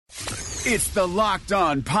It's the Locked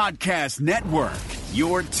On Podcast Network,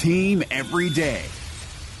 your team every day.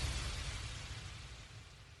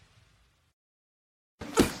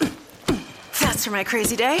 That's for my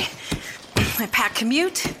crazy day. My packed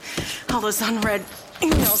commute, all those unread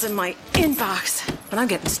emails in my inbox. But I'm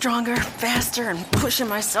getting stronger, faster, and pushing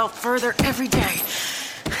myself further every day.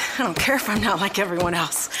 I don't care if I'm not like everyone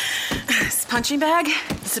else. This punching bag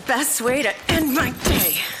is the best way to end my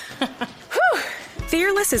day. Whew.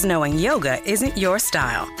 Fearless is knowing yoga isn't your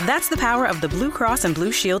style. That's the power of the Blue Cross and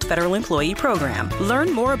Blue Shield Federal Employee Program.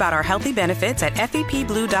 Learn more about our healthy benefits at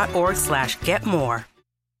fepblue.org/getmore.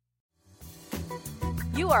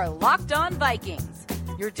 You are Locked On Vikings,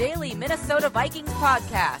 your daily Minnesota Vikings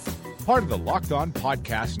podcast. Part of the Locked On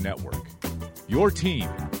Podcast Network, your team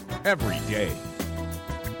every day.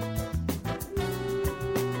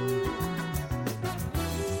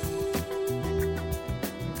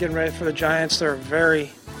 Getting ready for the Giants. They're a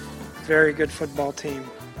very, very good football team.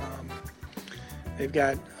 They've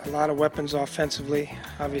got a lot of weapons offensively.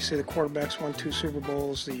 Obviously, the quarterbacks won 2 Super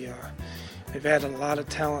Bowls. They've had a lot of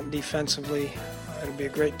talent defensively. It'll be a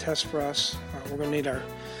great test for us. We're going to need our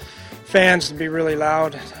fans to be really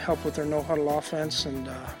loud, help with their no-huddle offense, and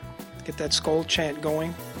get that Skol chant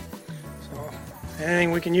going. So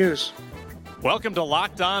anything we can use. Welcome to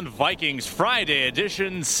Locked On Vikings Friday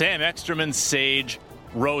edition. Sam Ekstrom and Sage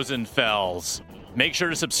Rosenfels. Make sure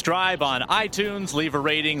to subscribe on iTunes, leave a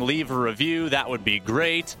rating, leave a review. That would be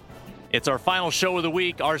great. It's our final show of the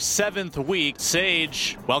week, our 7th week.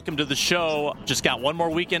 Sage, welcome to the show. Just got one more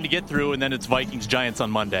weekend to get through, and then it's Vikings-Giants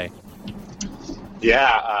on Monday.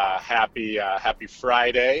 Yeah, happy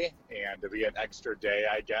Friday, and it'll be an extra day,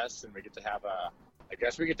 I guess, and we get to have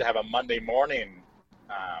a Monday morning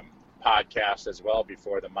podcast as well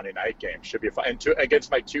before the Monday night game. Should be fun. And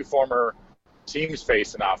against my 2 former teams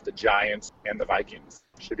facing off, the Giants and the Vikings.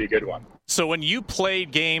 Should be a good one. So when you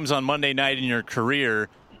played games on Monday night in your career,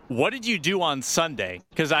 what did you do on Sunday?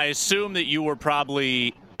 Because I assume that you were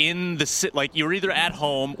probably in the city, like you were either at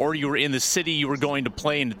home or you were in the city you were going to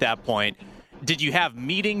play in at that point. Did you have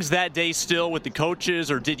meetings that day still with the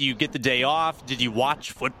coaches, or did you get the day off? Did you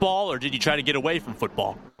watch football, or did you try to get away from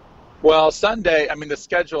football? Well, Sunday, the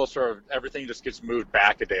schedule sort of everything just gets moved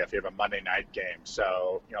back a day if you have a Monday night game.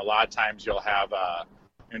 So, a lot of times you'll have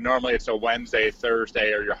normally it's a Wednesday,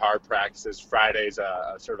 Thursday, or your hard practices. Friday's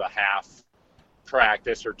a sort of a half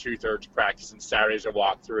practice or 2/3 practice, and Saturday's a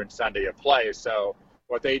walkthrough, and Sunday a play. So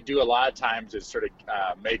what they do a lot of times is sort of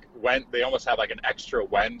they almost have like an extra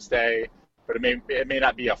Wednesday, but it may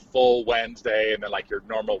not be a full Wednesday, and then like your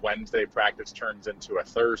normal Wednesday practice turns into a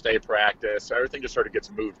Thursday practice. So everything just sort of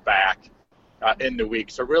gets moved back in the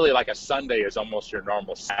week. So really like a Sunday is almost your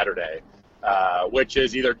normal Saturday, which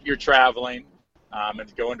is either you're traveling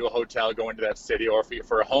and go into a hotel, go into that city, or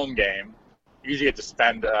for a home game, you usually get to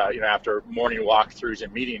spend, after morning walkthroughs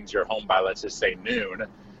and meetings, you're home by, let's just say, noon,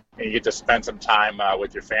 and you get to spend some time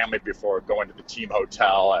with your family before going to the team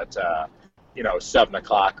hotel at 7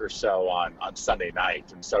 o'clock or so on Sunday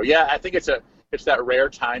night. And so, yeah, I think it's that rare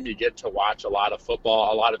time you get to watch a lot of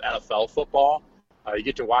football, a lot of NFL football. You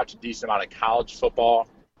get to watch a decent amount of college football,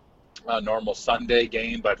 a normal Sunday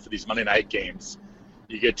game, but for these Monday night games,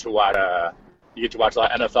 you get to watch a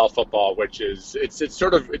lot of NFL football, which is it's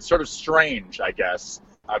sort of strange, I guess,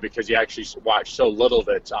 because you actually watch so little of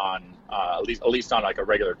it on at least on like a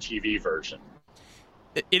regular TV version.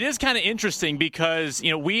 It is kind of interesting because,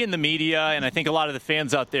 we in the media, and I think a lot of the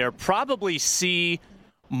fans out there probably see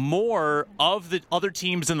more of the other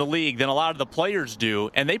teams in the league than a lot of the players do,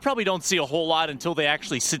 and they probably don't see a whole lot until they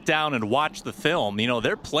actually sit down and watch the film.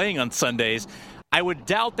 They're playing on Sundays. I would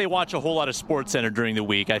doubt they watch a whole lot of SportsCenter during the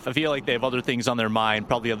week. I feel like they have other things on their mind,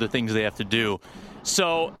 probably other things they have to do.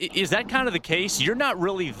 So is that kind of the case? You're not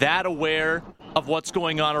really that aware of what's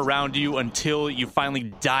going on around you until you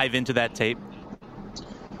finally dive into that tape?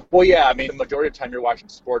 Well, yeah, the majority of the time you're watching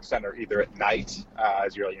SportsCenter either at night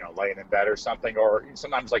as you're, laying in bed or something, or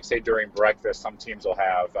sometimes, like, say, during breakfast, some teams will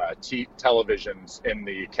have televisions in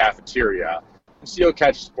the cafeteria. So you'll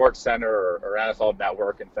catch SportsCenter or NFL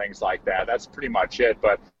Network and things like that. That's pretty much it.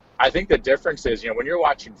 But I think the difference is, when you're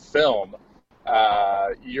watching film,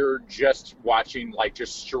 you're just watching like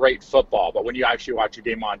just straight football. But when you actually watch a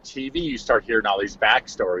game on TV, you start hearing all these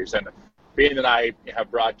backstories. And being that I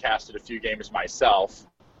have broadcasted a few games myself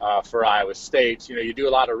for Iowa State, you do a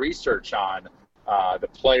lot of research on the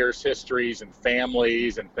players' histories and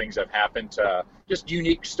families and things that have happened to just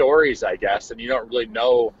unique stories, I guess. And you don't really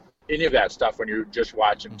know any of that stuff when you're just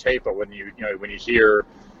watching tape. But when you hear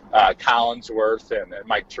Collinsworth and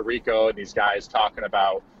Mike Tirico and these guys talking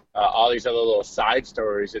about all these other little side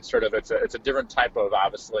stories. It's sort of it's a different type of,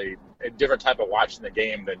 obviously a different type of watching the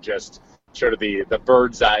game than just sort of the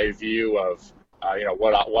bird's eye view of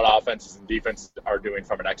what offenses and defenses are doing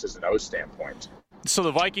from an X's and O's standpoint. So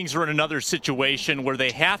the Vikings are in another situation where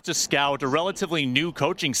they have to scout a relatively new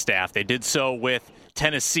coaching staff. They did so with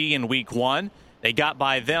Tennessee in week 1. They got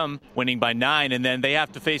by them, winning by 9, and then they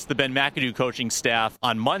have to face the Ben McAdoo coaching staff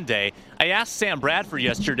on Monday. I asked Sam Bradford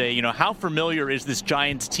yesterday, how familiar is this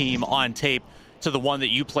Giants team on tape to the one that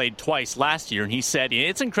you played twice last year? And he said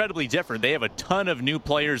it's incredibly different. They have a ton of new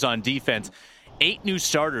players on defense. 8 new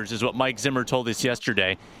starters is what Mike Zimmer told us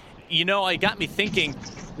yesterday. It got me thinking,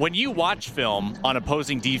 when you watch film on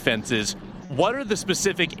opposing defenses, what are the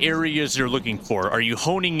specific areas you're looking for? Are you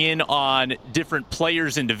honing in on different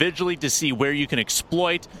players individually to see where you can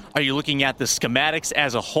exploit? Are you looking at the schematics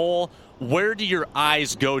as a whole? Where do your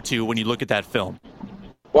eyes go to when you look at that film?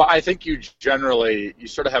 Well, I think you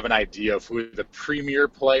sort of have an idea of who the premier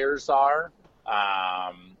players are.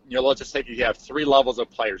 Let's just take you have 3 levels of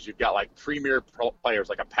players. You've got like premier players,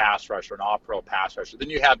 like a pass rusher, an all-pro pass rusher. Then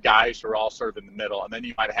you have guys who are all sort of in the middle, and then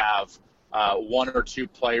you might have 1 or 2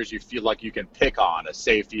 players you feel like you can pick on, a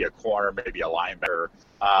safety, a corner, maybe a linebacker,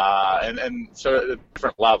 and so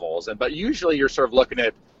different levels. But usually you're sort of looking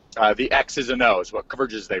at the X's and O's, what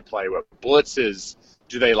coverages they play, what blitzes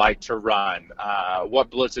do they like to run,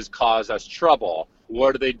 what blitzes cause us trouble,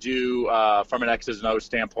 what do they do from an X's and O's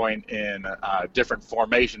standpoint in different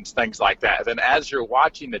formations, things like that. And then as you're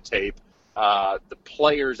watching the tape, the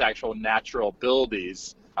players' actual natural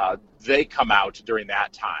abilities, they come out during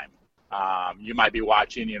that time. You might be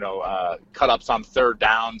watching, cut-ups on third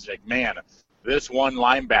downs. Like, man, this one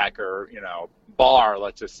linebacker, Barr,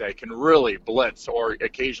 let's just say, can really blitz, or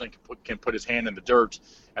occasionally can put his hand in the dirt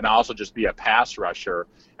and also just be a pass rusher.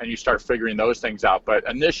 And you start figuring those things out. But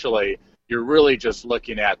initially, you're really just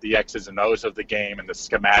looking at the X's and O's of the game and the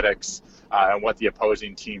schematics and what the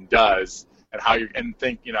opposing team does, and how and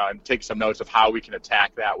take some notes of how we can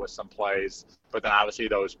attack that with some plays. But then obviously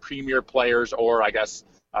those premier players, or I guess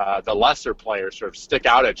the lesser players, sort of stick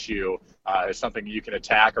out at you as something you can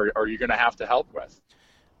attack or you're going to have to help with.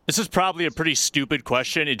 This is probably a pretty stupid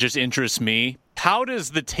question. It just interests me. How does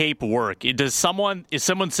the tape work? Is someone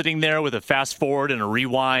sitting there with a fast forward and a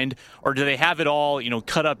rewind, or do they have it all,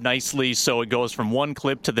 cut up nicely so it goes from one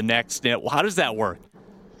clip to the next? How does that work?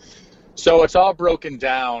 So it's all broken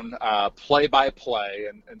down play by play,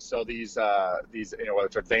 and so these whether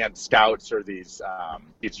it's advanced scouts or these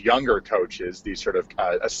younger coaches, these sort of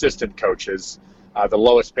assistant coaches, the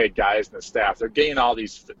lowest paid guys in the staff, they're getting all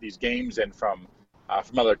these games in from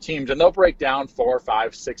other teams, and they'll break down 4,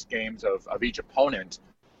 5, 6 games of each opponent,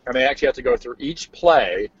 and they actually have to go through each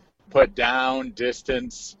play, put down,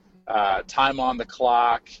 distance, time on the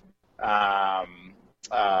clock,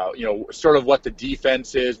 sort of what the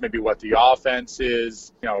defense is, maybe what the offense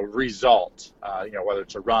is, result, whether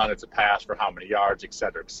it's a run, it's a pass, for how many yards, et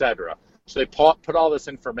cetera, et cetera. So they put all this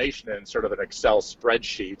information in sort of an Excel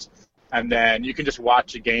spreadsheet, and then you can just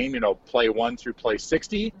watch a game, play 1 through play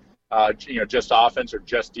 60, just offense or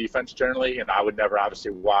just defense generally, and I would never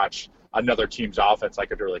obviously watch another team's offense. I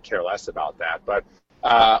could really care less about that. But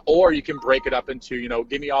or you can break it up into,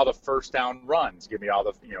 give me all the first down runs, give me all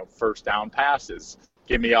the first down passes,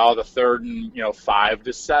 give me all the 3rd and 5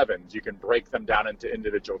 to 7s. You can break them down into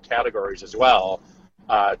individual categories as well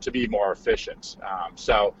to be more efficient.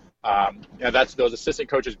 That's those assistant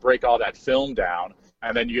coaches break all that film down,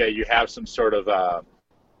 and then you have some sort of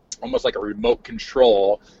almost like a remote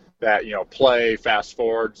control that play, fast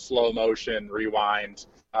forward, slow motion, rewind,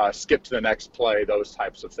 skip to the next play, those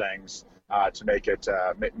types of things to make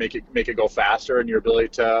it go faster, and your ability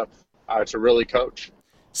to really coach.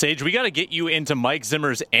 Sage, we got to get you into Mike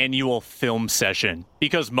Zimmer's annual film session,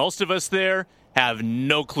 because most of us there have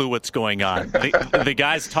no clue what's going on. The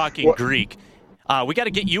guy's talking Greek. We got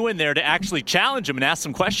to get you in there to actually challenge him and ask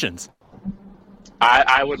some questions.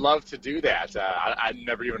 I would love to do that. I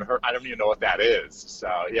never even heard. I don't even know what that is. So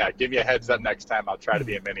yeah, give me a heads up next time. I'll try to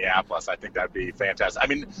be in Minneapolis. I think that'd be fantastic. I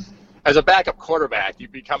mean, as a backup quarterback, you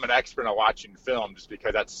become an expert at watching film, just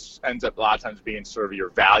because that ends up a lot of times being sort of your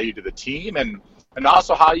value to the team, and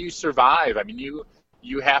also how you survive. I mean,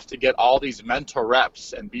 you have to get all these mental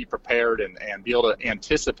reps and be prepared and be able to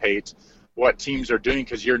anticipate what teams are doing,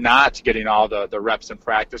 because you're not getting all the reps in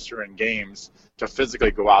practice or in games to physically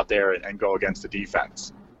go out there and go against the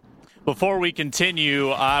defense. Before we continue,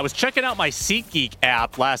 I was checking out my SeatGeek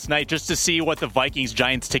app last night just to see what the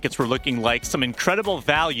Vikings-Giants tickets were looking like. Some incredible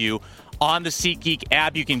value on the SeatGeek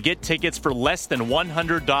app. You can get tickets for less than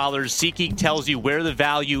 $100. SeatGeek tells you where the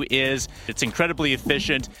value is. It's incredibly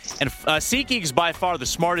efficient. And SeatGeek is by far the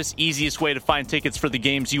smartest, easiest way to find tickets for the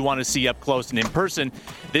games you want to see up close and in person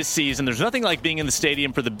this season. There's nothing like being in the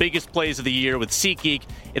stadium for the biggest plays of the year with SeatGeek.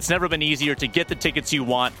 It's never been easier to get the tickets you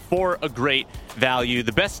want for a great value.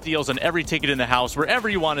 The best deals on every ticket in the house, wherever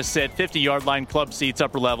you want to sit, 50-yard line, club seats,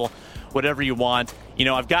 upper level, whatever you want. You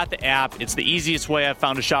know, I've got the app. It's the easiest way I've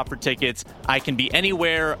found to shop for tickets. I can be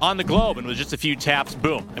anywhere on the globe, and with just a few taps,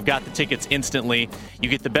 boom, I've got the tickets instantly. You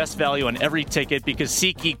get the best value on every ticket because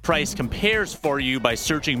SeatGeek price compares for you by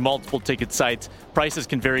searching multiple ticket sites. Prices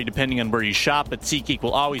can vary depending on where you shop, but SeatGeek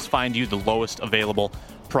will always find you the lowest available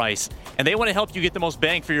price. And they want to help you get the most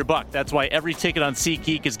bang for your buck. That's why every ticket on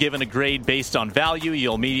SeatGeek is given a grade based on value.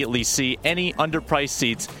 You'll immediately see any underpriced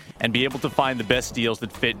seats and be able to find the best deals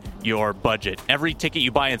that fit your budget. Every ticket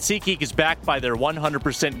you buy on SeatGeek is backed by their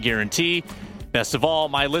 100% guarantee. Best of all,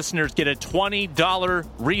 my listeners get a $20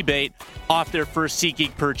 rebate off their first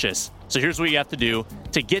SeatGeek purchase. So here's what you have to do.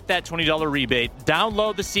 To get that $20 rebate,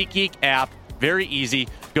 download the SeatGeek app. Very easy.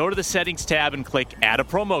 Go to the settings tab and click add a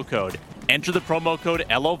promo code. Enter the promo code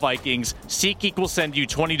LOVikings. SeatGeek will send you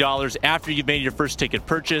 $20 after you've made your first ticket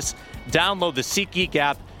purchase. Download the SeatGeek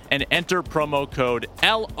app and enter promo code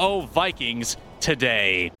LOVikings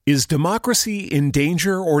today. Is democracy in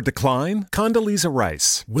danger or decline? Condoleezza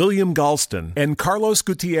Rice, William Galston, and Carlos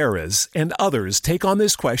Gutierrez and others take on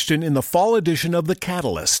this question in the fall edition of The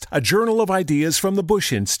Catalyst, a journal of ideas from the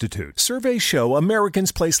Bush Institute. Surveys show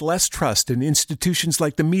Americans place less trust in institutions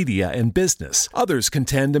like the media and business. Others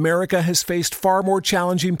contend America has faced far more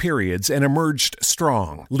challenging periods and emerged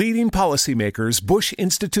strong. Leading policymakers, Bush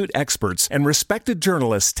Institute experts, and respected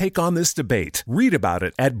journalists take on this debate. Read about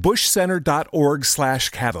it at bushcenter.org/catalyst.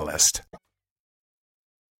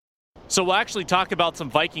 So we'll actually talk about some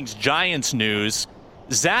Vikings-Giants news.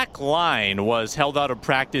 Zach Line was held out of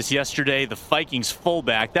practice yesterday, the Vikings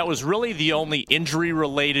fullback. That was really the only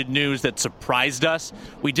injury-related news that surprised us.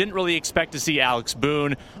 We didn't really expect to see Alex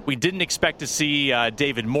Boone. We didn't expect to see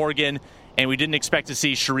David Morgan. And we didn't expect to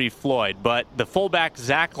see Sharif Floyd. But the fullback,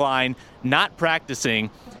 Zach Line, not practicing.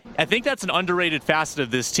 I think that's an underrated facet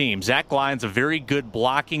of this team. Zach Line's a very good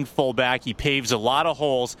blocking fullback. He paves a lot of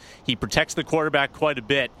holes. He protects the quarterback quite a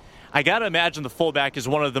bit. I got to imagine the fullback is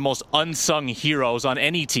one of the most unsung heroes on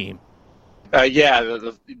any team. He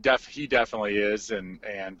definitely is, and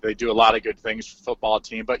they do a lot of good things for the football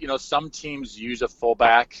team. But, you know, some teams use a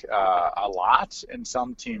fullback a lot, and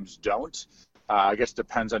some teams don't. I guess it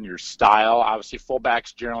depends on your style. Obviously,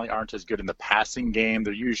 fullbacks generally aren't as good in the passing game.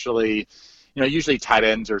 They're usually tight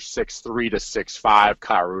ends are 6'3" to 6'5".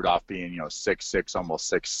 Kyle Rudolph being, 6'6", almost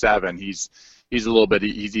 6'7". He's he's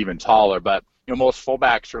even taller. But most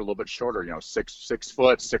fullbacks are a little bit shorter. 6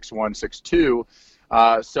 foot, 6'1",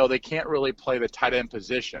 6'2". So they can't really play the tight end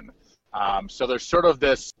position. So there's sort of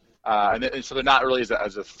this. And so they're not really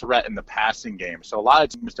as a threat in the passing game. So a lot of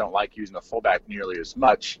teams don't like using the fullback nearly as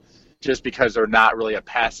much, just because they're not really a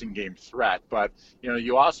passing game threat. But,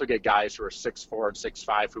 you also get guys who are 6'4" and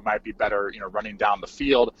 6'5" who might be better, running down the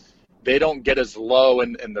field. They don't get as low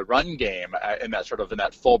in the run game in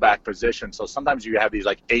that fullback position. So sometimes you have these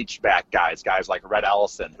like H-back guys like Red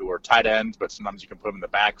Ellison, who are tight ends, but sometimes you can put them in the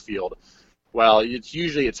backfield. Well,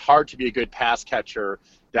 it's hard to be a good pass catcher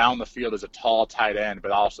down the field as a tall tight end, but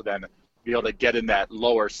also then be able to get in that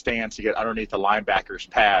lower stance to get underneath the linebacker's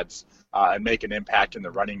pads and make an impact in the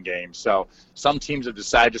running game. So some teams have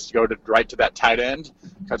decided just to go right to that tight end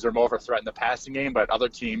because they're more of a threat in the passing game, but other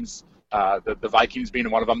teams, the Vikings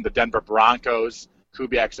being one of them, the Denver Broncos,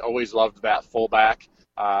 Kubiak's always loved that fullback.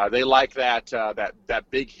 They like that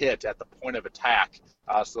big hit at the point of attack,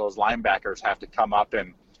 so those linebackers have to come up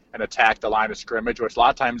and attack the line of scrimmage, which a lot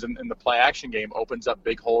of times in the play-action game opens up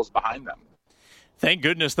big holes behind them. Thank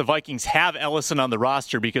goodness the Vikings have Ellison on the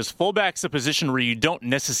roster, because fullback's a position where you don't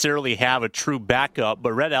necessarily have a true backup,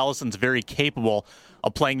 but Red Ellison's very capable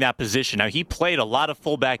of playing that position. Now, he played a lot of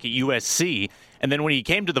fullback at USC, and then when he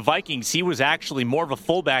came to the Vikings, he was actually more of a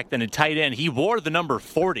fullback than a tight end. He wore the number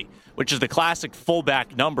 40, which is the classic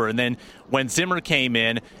fullback number. And then when Zimmer came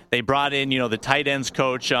in, they brought in, the tight ends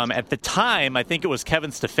coach. At the time, I think it was Kevin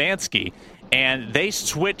Stefanski, and they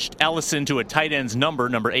switched Ellison to a tight end's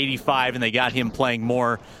number 85, and they got him playing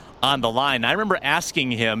more on the line. I remember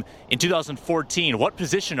asking him in 2014, what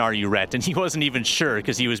position are you, Rhett? And he wasn't even sure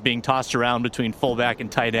because he was being tossed around between fullback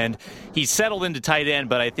and tight end. He's settled into tight end,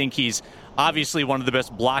 but I think he's obviously one of the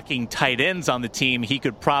best blocking tight ends on the team. He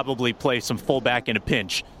could probably play some fullback in a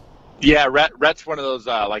pinch. Yeah, Rhett's one of those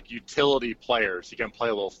like utility players. He can play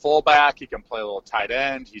a little fullback. He can play a little tight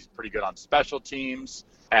end. He's pretty good on special teams.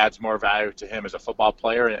 Adds more value to him as a football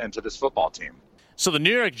player and to this football team. So the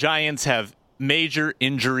New York Giants have major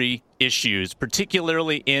injury issues,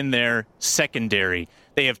 particularly in their secondary.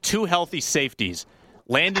 They have 2 healthy safeties.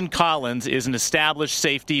 Landon Collins is an established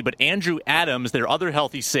safety, but Andrew Adams, their other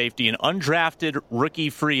healthy safety, an undrafted rookie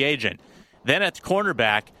free agent. Then at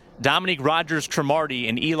cornerback, Dominique Rodgers-Cromartie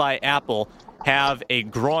and Eli Apple have a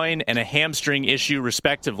groin and a hamstring issue,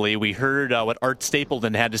 respectively. We heard what Art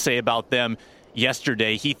Stapleton had to say about them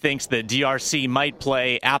yesterday. He thinks that DRC might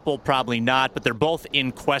play, Apple probably not, but they're both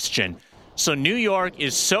in question. So New York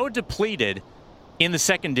is so depleted in the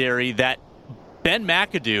secondary that Ben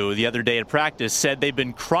McAdoo the other day at practice said they've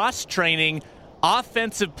been cross-training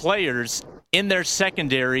offensive players in their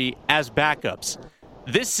secondary as backups.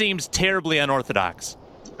 This seems terribly unorthodox.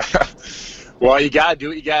 Well, you got to do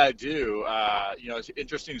what you got to do. It's an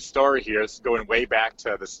interesting story here. It's going way back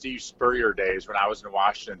to the Steve Spurrier days when I was in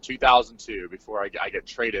Washington in 2002 before I get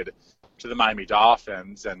traded to the Miami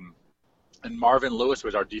Dolphins. And Marvin Lewis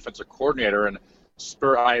was our defensive coordinator. And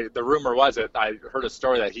the rumor was that I heard a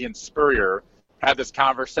story that he and Spurrier had this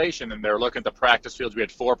conversation, and they were looking at the practice fields. We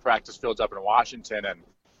had 4 practice fields up in Washington,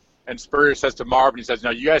 and Spurrier says to Marvin, he says, "No,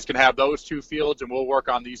 you guys can have those 2 fields, and we'll work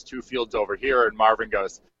on these 2 fields over here." And Marvin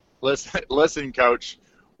goes, Listen, Coach,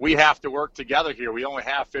 we have to work together here. We only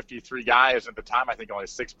have 53 guys. At the time, I think only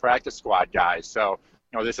 6 practice squad guys. So,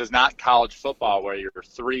 this is not college football where you're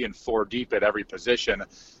 3 and 4 deep at every position.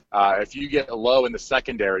 If you get low in the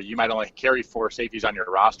secondary, you might only carry 4 safeties on your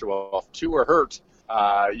roster. Well, if 2 are hurt,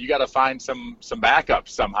 you got to find some backups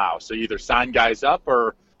somehow. So you either sign guys up,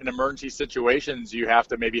 or in emergency situations, you have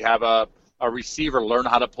to maybe have a receiver learn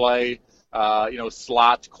how to play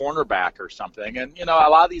slot cornerback or something. And, a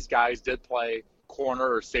lot of these guys did play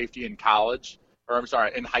corner or safety in college,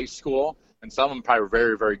 in high school, and some of them probably were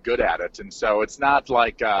very, very good at it. And so it's not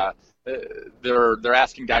like they're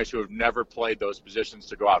asking guys who have never played those positions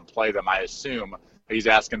to go out and play them. I assume he's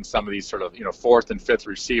asking some of these sort of, 4th and 5th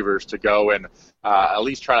receivers to go and at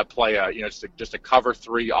least try to play just a cover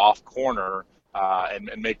 3 off corner and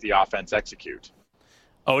make the offense execute.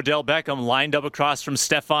 Odell Beckham lined up across from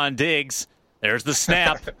Stephon Diggs. There's the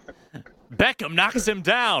snap. Beckham knocks him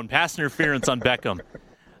down. Pass interference on Beckham.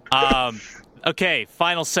 Okay,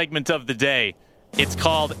 final segment of the day. It's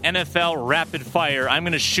called NFL Rapid Fire. I'm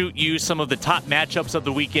going to shoot you some of the top matchups of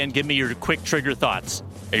the weekend. Give me your quick trigger thoughts.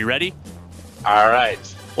 Are you ready? All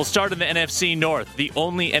right. We'll start in the NFC North. The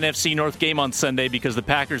only NFC North game on Sunday because the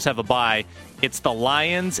Packers have a bye. It's the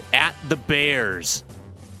Lions at the Bears.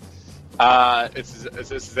 This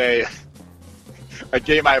is a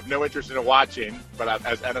game I have no interest in watching, but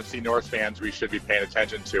as NFC North fans, we should be paying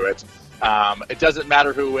attention to it. It doesn't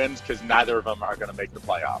matter who wins because neither of them are going to make the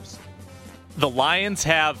playoffs. The Lions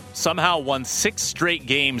have somehow won 6 straight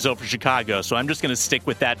games over Chicago, so I'm just going to stick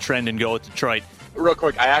with that trend and go with Detroit. Real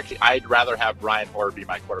quick, I'd rather have Brian Hoyer be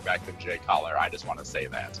my quarterback than Jay Cutler. I just want to say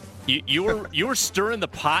that. You were stirring the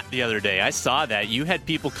pot the other day. I saw that. You had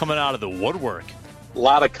people coming out of the woodwork. A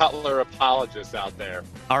lot of Cutler apologists out there.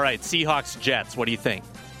 All right, Seahawks-Jets. What do you think?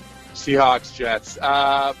 Seahawks-Jets.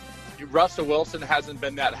 Russell Wilson hasn't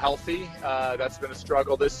been that healthy. That's been a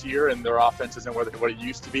struggle this year, and their offense isn't what it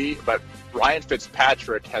used to be. But Ryan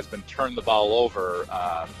Fitzpatrick has been turning the ball over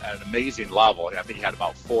at an amazing level. I think he had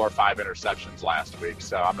about 4 or 5 interceptions last week.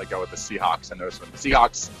 So I'm going to go with the Seahawks in this one. The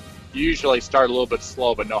Seahawks usually start a little bit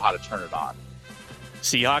slow, but know how to turn it on.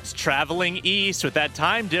 Seahawks traveling east with that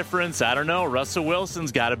time difference. I don't know. Russell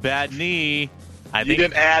Wilson's got a bad knee. You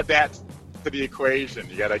didn't add that to the equation.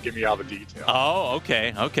 You got to give me all the details. Oh,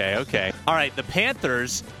 okay. All right, the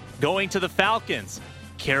Panthers going to the Falcons.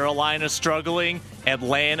 Carolina struggling.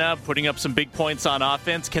 Atlanta putting up some big points on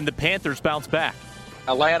offense. Can the Panthers bounce back?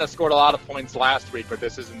 Atlanta scored a lot of points last week, but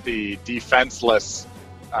this isn't the defenseless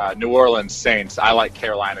New Orleans Saints. I like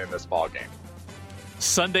Carolina in this ball game.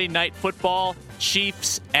 Sunday night football,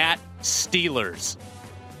 Chiefs at Steelers.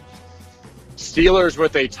 Steelers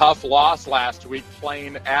with a tough loss last week,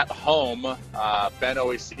 playing at home. Ben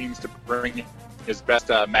always seems to bring his best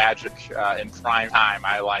magic in prime time.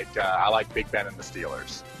 I like Big Ben and the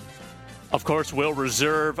Steelers. Of course, we'll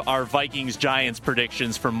reserve our Vikings-Giants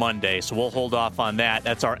predictions for Monday, so we'll hold off on that.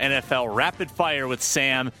 That's our NFL Rapid Fire with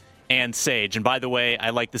Sam and Sage. And by the way, I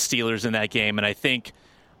like the Steelers in that game, and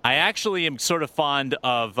I actually am sort of fond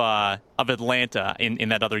of Atlanta in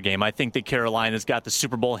that other game. I think that Carolina's got the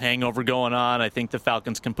Super Bowl hangover going on. I think the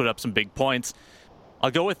Falcons can put up some big points. I'll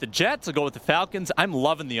go with the Jets. I'll go with the Falcons. I'm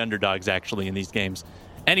loving the underdogs, actually, in these games.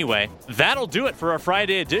 Anyway, that'll do it for our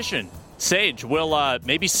Friday edition. Sage, we'll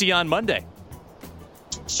maybe see you on Monday.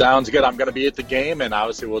 Sounds good. I'm going to be at the game, and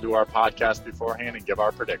obviously we'll do our podcast beforehand and give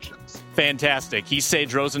our predictions. Fantastic. He's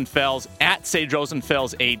Sage Rosenfels at Sage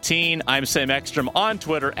Rosenfels 18. I'm Sam Ekstrom on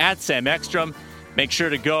Twitter at Sam Ekstrom. Make sure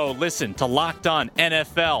to go listen to Locked On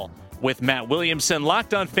NFL with Matt Williamson,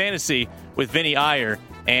 Locked On Fantasy with Vinny Iyer.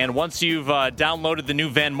 And once you've downloaded the new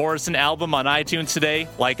Van Morrison album on iTunes today,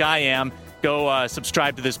 like I am, go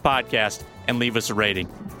subscribe to this podcast and leave us a rating.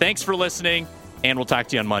 Thanks for listening, and we'll talk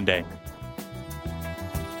to you on Monday.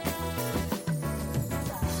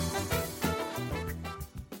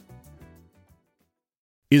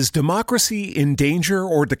 Is democracy in danger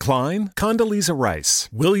or decline? Condoleezza Rice,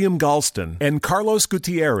 William Galston, and Carlos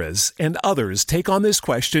Gutierrez and others take on this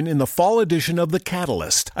question in the fall edition of The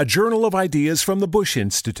Catalyst, a journal of ideas from the Bush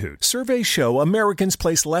Institute. Surveys show Americans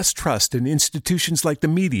place less trust in institutions like the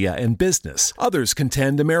media and business. Others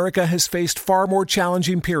contend America has faced far more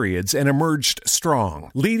challenging periods and emerged strong.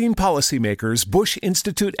 Leading policymakers, Bush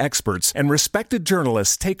Institute experts, and respected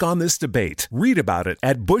journalists take on this debate. Read about it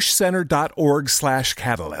at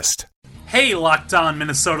bushcenter.org/catalyst. Hey, Locked On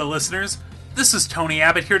Minnesota listeners. This is Tony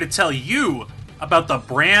Abbott here to tell you about the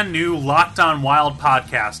brand new Locked On Wild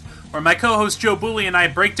podcast, where my co-host Joe Booley and I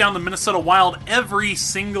break down the Minnesota Wild every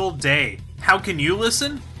single day. How can you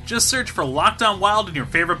listen? Just search for Locked On Wild in your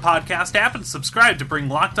favorite podcast app and subscribe to bring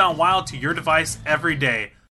Locked On Wild to your device every day.